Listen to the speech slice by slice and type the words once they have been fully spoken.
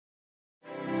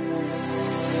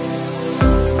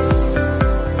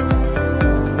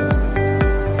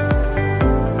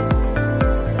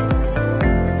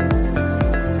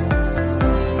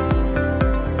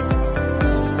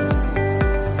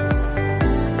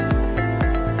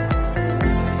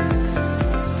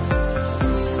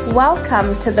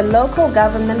Welcome to the Local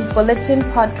Government Bulletin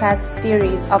podcast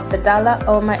series of the Dullah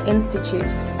Omar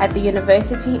Institute at the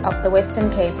University of the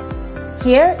Western Cape.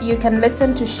 Here you can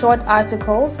listen to short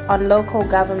articles on local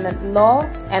government law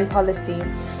and policy.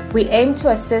 We aim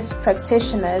to assist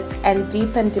practitioners and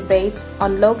deepen debate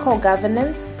on local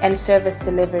governance and service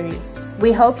delivery.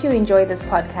 We hope you enjoy this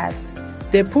podcast.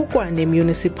 The Pukwane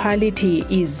municipality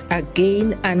is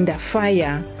again under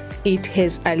fire. It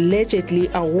has allegedly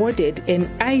awarded an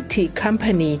IT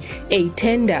company a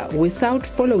tender without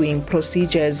following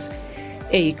procedures.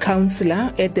 A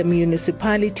councillor at the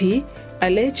municipality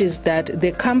alleges that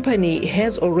the company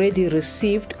has already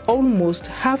received almost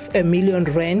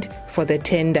R500,000 for the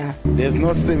tender. There's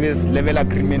no service level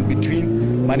agreement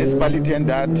between municipality and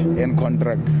that and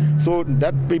contract. So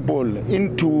that people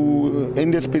in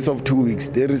the space of 2 weeks,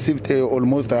 they received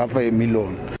almost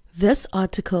R500,000. This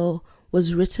article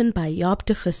was written by Job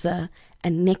de Visser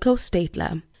and Nico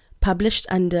Statler, published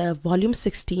under Volume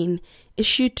 16,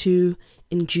 Issue 2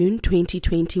 in June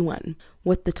 2021,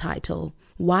 with the title,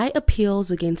 Why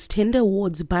Appeals Against Tender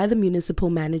Awards by the Municipal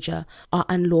Manager Are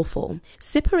Unlawful.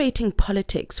 Separating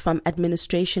politics from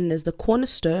administration is the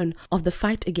cornerstone of the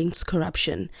fight against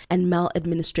corruption and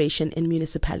maladministration in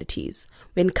municipalities.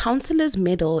 When councillors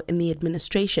meddle in the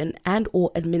administration and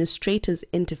or administrators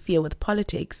interfere with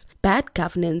politics, bad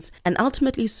governance and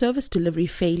ultimately service delivery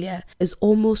failure is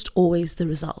almost always the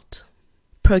result.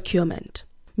 Procurement.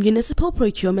 Municipal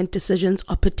procurement decisions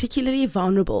are particularly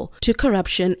vulnerable to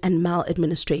corruption and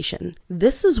maladministration.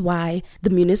 This is why the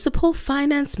Municipal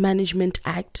Finance Management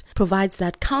Act provides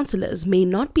that councillors may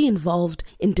not be involved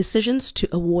in decisions to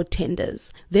award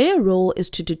tenders. Their role is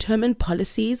to determine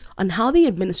policies on how the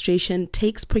administration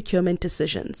takes procurement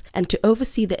decisions and to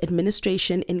oversee the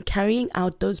administration in carrying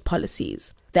out those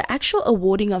policies. The actual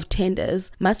awarding of tenders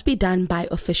must be done by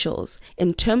officials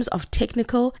in terms of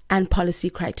technical and policy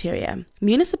criteria.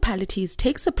 Municipalities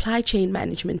take supply chain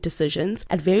management decisions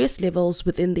at various levels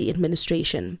within the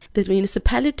administration. The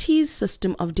municipality's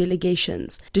system of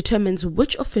delegations determines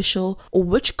which official or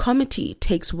which committee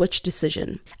takes which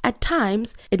decision. At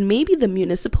times, it may be the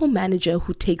municipal manager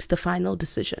who takes the final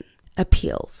decision.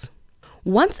 Appeals.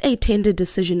 Once a tender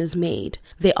decision is made,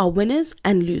 there are winners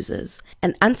and losers,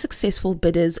 and unsuccessful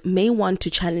bidders may want to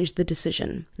challenge the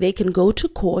decision. They can go to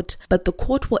court, but the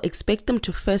court will expect them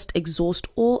to first exhaust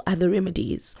all other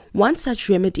remedies. One such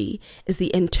remedy is the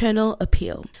internal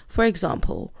appeal. For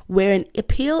example, where an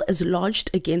appeal is lodged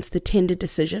against the tender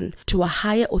decision to a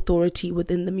higher authority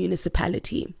within the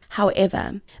municipality.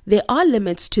 However, there are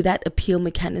limits to that appeal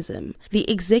mechanism. The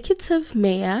executive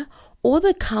mayor or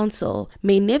the council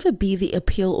may never be the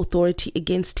appeal authority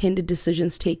against tender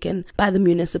decisions taken by the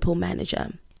municipal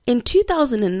manager. In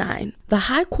 2009, the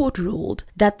High Court ruled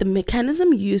that the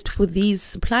mechanism used for these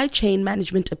supply chain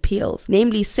management appeals,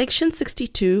 namely Section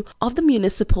 62 of the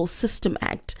Municipal System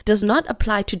Act, does not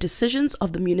apply to decisions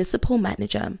of the municipal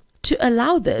manager. To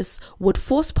allow this would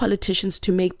force politicians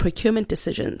to make procurement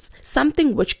decisions,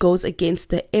 something which goes against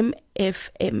the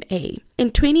MFMA.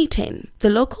 In 2010, the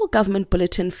Local Government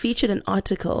Bulletin featured an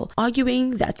article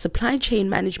arguing that supply chain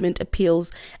management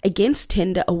appeals against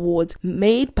tender awards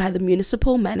made by the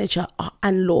municipal manager are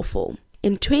unlawful.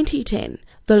 In 2010,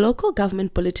 the Local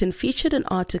Government Bulletin featured an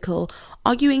article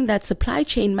arguing that supply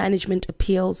chain management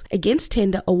appeals against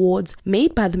tender awards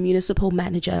made by the municipal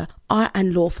manager are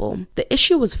unlawful. The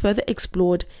issue was further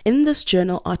explored in this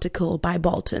journal article by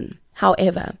Bolton.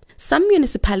 However, some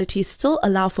municipalities still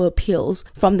allow for appeals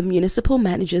from the municipal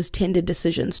manager's tender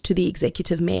decisions to the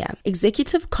executive mayor,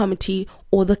 executive committee,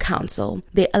 or the council.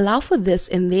 They allow for this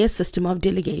in their system of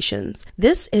delegations.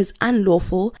 This is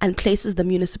unlawful and places the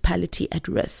municipality at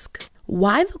risk.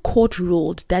 Why the court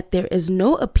ruled that there is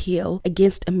no appeal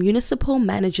against a municipal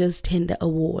manager's tender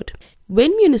award.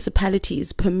 When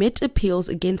municipalities permit appeals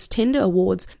against tender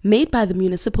awards made by the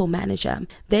municipal manager,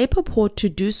 they purport to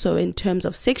do so in terms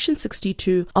of Section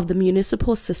 62 of the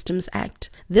Municipal Systems Act.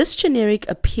 This generic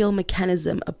appeal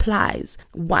mechanism applies,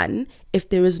 1. If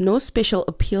there is no special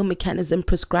appeal mechanism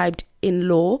prescribed in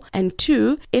law, and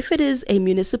 2. If it is a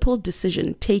municipal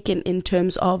decision taken in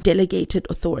terms of delegated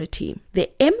authority.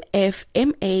 The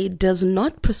MFMA does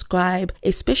not prescribe a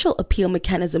special appeal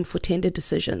mechanism for tender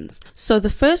decisions, so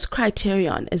the first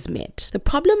criterion is met. The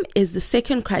problem is the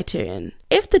second criterion.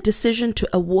 If the decision to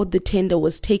award the tender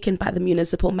was taken by the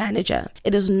municipal manager,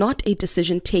 it is not a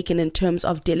decision taken in terms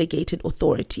of delegated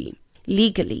authority.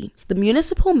 Legally, the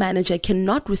municipal manager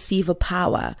cannot receive a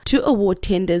power to award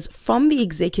tenders from the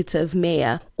executive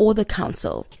mayor or the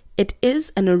council. It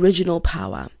is an original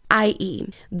power. i.e.,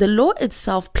 the law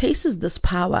itself places this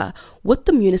power with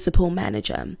the municipal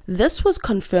manager. This was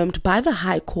confirmed by the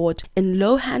High Court in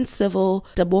Lohan Civil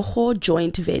Tebogo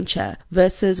Joint Venture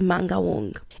versus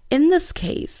Mangaung. In this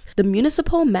case, the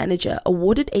municipal manager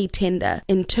awarded a tender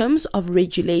in terms of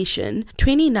Regulation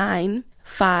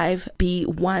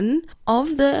 29(5)(b)(1)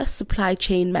 of the Supply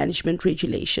Chain Management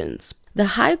Regulations. The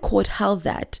High Court held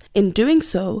that, in doing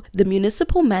so, the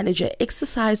municipal manager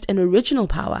exercised an original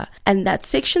power and that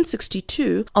Section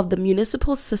 62 of the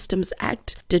Municipal Systems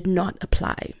Act did not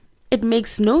apply. It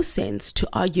makes no sense to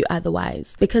argue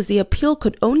otherwise, because the appeal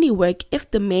could only work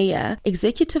if the mayor,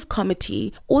 executive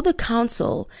committee, or the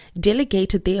council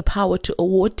delegated their power to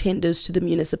award tenders to the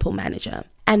municipal manager.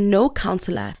 And no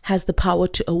councillor has the power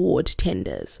to award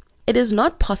tenders. It is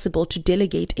not possible to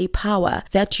delegate a power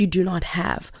that you do not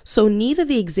have, so neither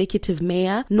the executive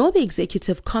mayor, nor the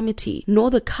executive committee,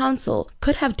 nor the council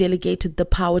could have delegated the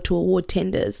power to award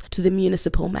tenders to the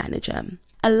municipal manager.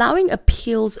 Allowing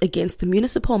appeals against the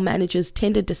municipal manager's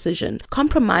tender decision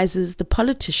compromises the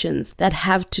politicians that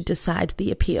have to decide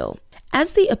the appeal.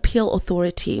 As the appeal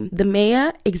authority, the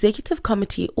mayor, executive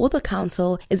committee, or the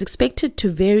council is expected to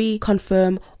vary,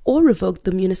 confirm, or revoke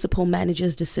the municipal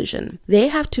manager's decision. They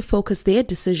have to focus their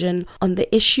decision on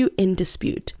the issue in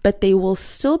dispute, but they will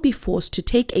still be forced to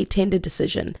take a tender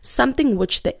decision, something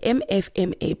which the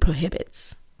MFMA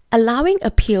prohibits. Allowing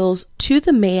appeals to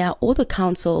the mayor or the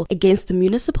council against the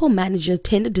municipal manager's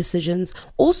tender decisions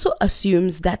also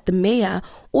assumes that the mayor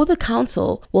or the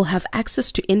council will have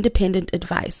access to independent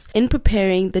advice in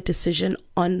preparing the decision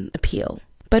on appeal.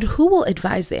 But who will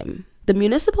advise them? The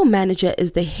municipal manager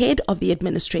is the head of the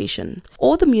administration.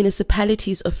 All the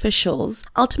municipality's officials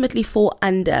ultimately fall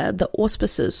under the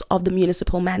auspices of the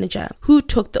municipal manager, who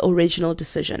took the original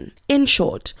decision. In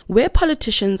short, where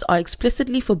politicians are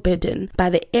explicitly forbidden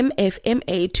by the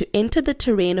MFMA to enter the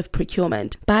terrain of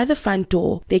procurement by the front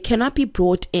door, they cannot be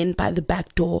brought in by the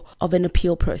back door of an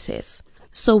appeal process.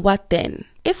 So what then?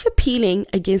 If appealing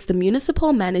against the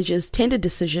municipal manager's tender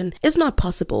decision is not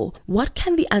possible, what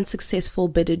can the unsuccessful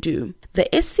bidder do? The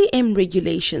SCM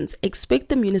regulations expect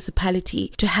the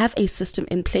municipality to have a system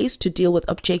in place to deal with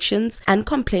objections and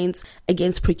complaints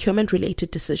against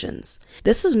procurement-related decisions.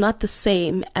 This is not the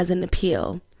same as an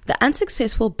appeal. The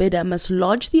unsuccessful bidder must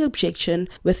lodge the objection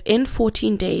within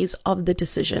 14 days of the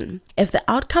decision. If the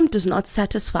outcome does not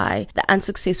satisfy the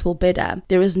unsuccessful bidder,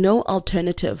 there is no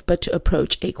alternative but to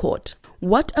approach a court.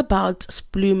 What about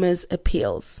Spluma's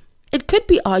appeals? It could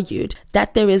be argued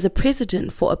that there is a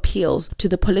precedent for appeals to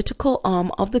the political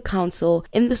arm of the council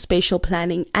in the Spatial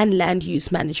Planning and Land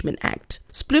Use Management Act.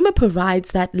 Spluma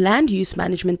provides that land use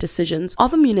management decisions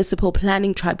of a municipal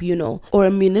planning tribunal or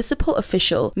a municipal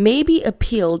official may be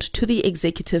appealed to the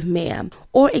executive mayor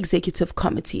or executive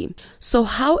committee. So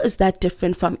how is that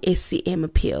different from SCM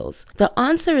appeals? The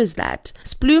answer is that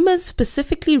Spluma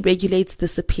specifically regulates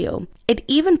this appeal. It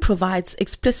even provides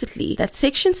explicitly that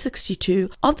Section 62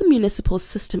 of the Municipal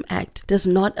System Act does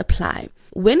not apply.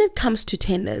 When it comes to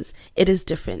tenders, it is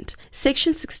different.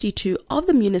 Section 62 of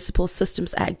the Municipal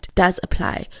Systems Act does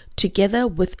apply, together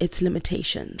with its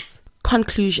limitations.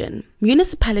 Conclusion: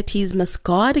 municipalities must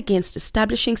guard against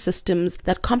establishing systems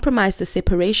that compromise the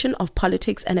separation of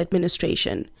politics and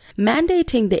administration.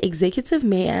 Mandating the executive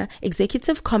mayor,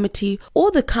 executive committee,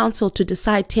 or the council to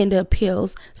decide tender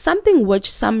appeals, something which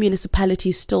some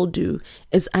municipalities still do,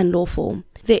 is unlawful.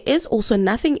 There is also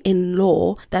nothing in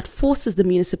law that forces the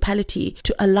municipality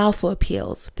to allow for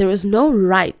appeals. There is no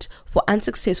right for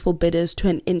unsuccessful bidders to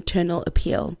an internal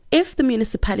appeal. If the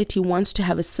municipality wants to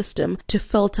have a system to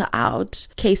filter out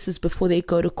cases before they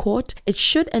go to court, it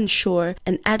should ensure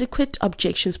an adequate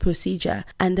objections procedure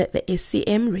under the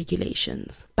SCM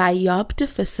regulations. By Job de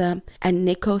Visser and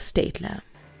Nico Statler.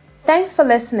 Thanks for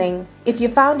listening. If you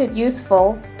found it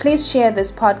useful, please share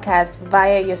this podcast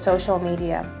via your social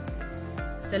media.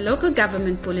 The Local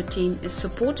Government Bulletin is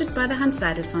supported by the Hans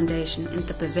Seidel Foundation and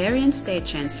the Bavarian State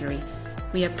Chancellery.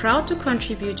 We are proud to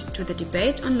contribute to the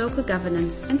debate on local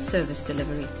governance and service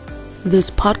delivery.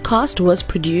 This podcast was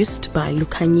produced by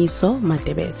Lukhanyiso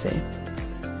Matebese.